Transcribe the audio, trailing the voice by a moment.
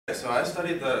So I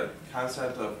studied the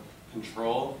concept of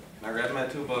control, and I read my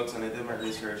 2 books and I did my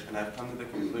research, and I've come to the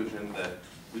conclusion that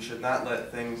we should not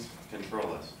let things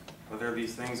control us. Whether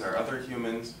these things are other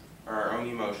humans, or our own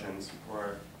emotions,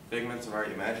 or figments of our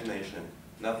imagination,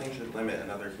 nothing should limit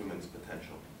another human's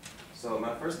potential. So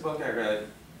my first book I read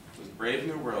was Brave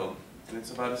New World, and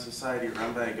it's about a society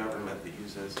run by a government that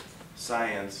uses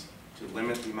science to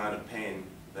limit the amount of pain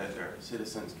that their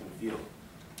citizens can feel.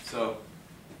 So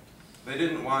they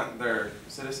didn't want their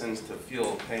citizens to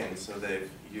feel pain, so they've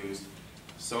used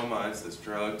somas, this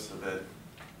drug, so that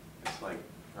it's like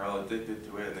they're all addicted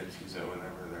to it, and they just use it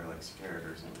whenever they're like scared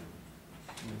or something.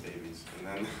 Babies.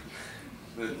 And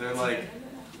then they're like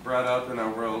brought up in a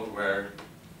world where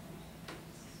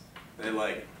they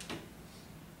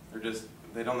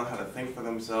don't know how to think for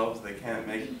themselves. They can't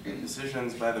make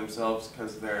decisions by themselves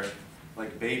because they're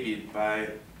like babied by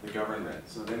the government.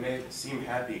 So they may seem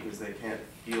happy because they can't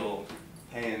feel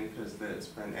pain because it's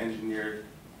been engineered,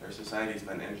 their society's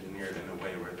been engineered in a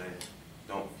way where they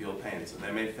don't feel pain. So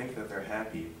they may think that they're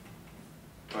happy,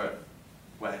 but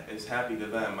what is happy to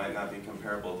them might not be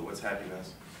comparable to what's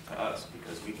happiness to us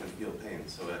because we can feel pain.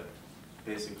 So it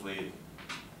basically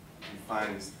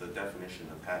defines the definition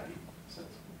of happy, since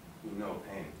we know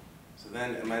pain. So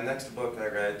then in my next book I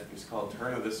read, it was called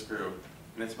Turn of the Screw,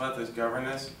 and it's about this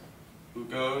governess who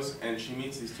goes and she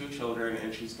meets these 2 children,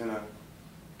 and she's going to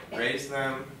raise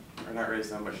them, or not raise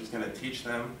them, but she's going to teach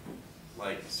them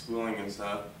like schooling and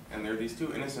stuff. And they're these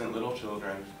 2 innocent little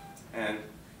children, and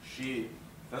she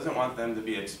doesn't want them to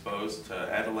be exposed to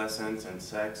adolescence and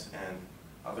sex and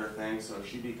other things, so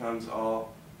she becomes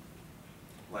all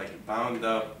like bound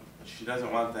up. She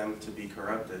doesn't want them to be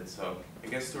corrupted, so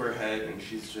it gets to her head and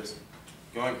she's just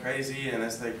going crazy, and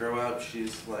as they grow up,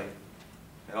 she's like,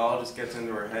 it all just gets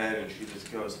into her head and she just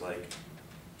goes like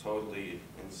totally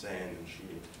insane, and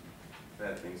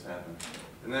bad things happen.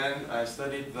 And then I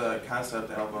studied the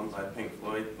concept album by Pink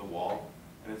Floyd, The Wall,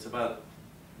 and it's about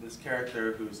this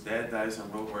character whose dad dies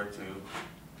in World War II,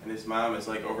 and his mom is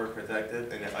like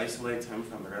overprotective, and it isolates him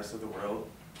from the rest of the world,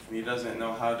 and he doesn't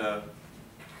know how to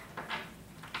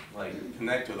like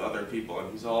connect with other people,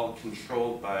 and he's all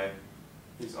controlled by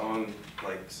his own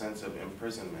like sense of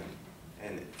imprisonment,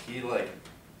 and he like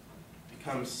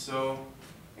becomes so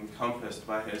encompassed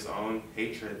by his own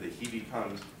hatred that he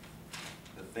becomes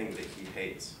the thing that he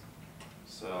hates.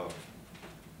 So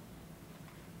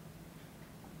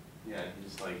yeah, he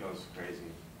just like goes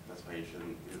crazy. That's why you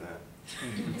shouldn't do that.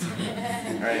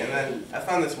 Alright, and then I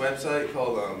found this website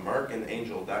called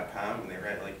markandangel.com, and they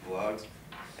write like blogs.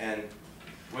 And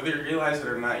whether you realize it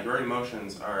or not, your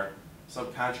emotions are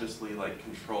subconsciously like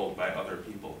controlled by other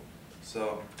people.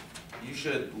 So you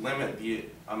should limit the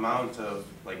amount of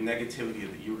like negativity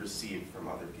that you receive from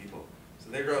other people. So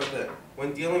they wrote that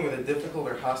when dealing with a difficult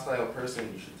or hostile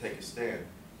person, you should take a stand.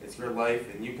 It's your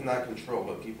life, and you cannot control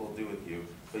what people do with you,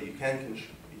 but you can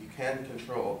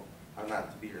control how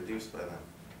not to be reduced by them.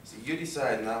 So you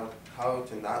decide now how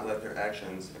to not let their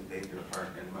actions invade your heart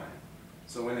and mind.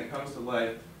 So when it comes to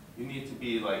life, you need to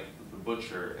be like the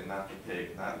butcher and not the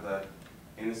pig, not the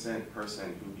innocent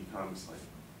person who becomes like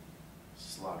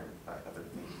slaughtered by other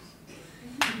things.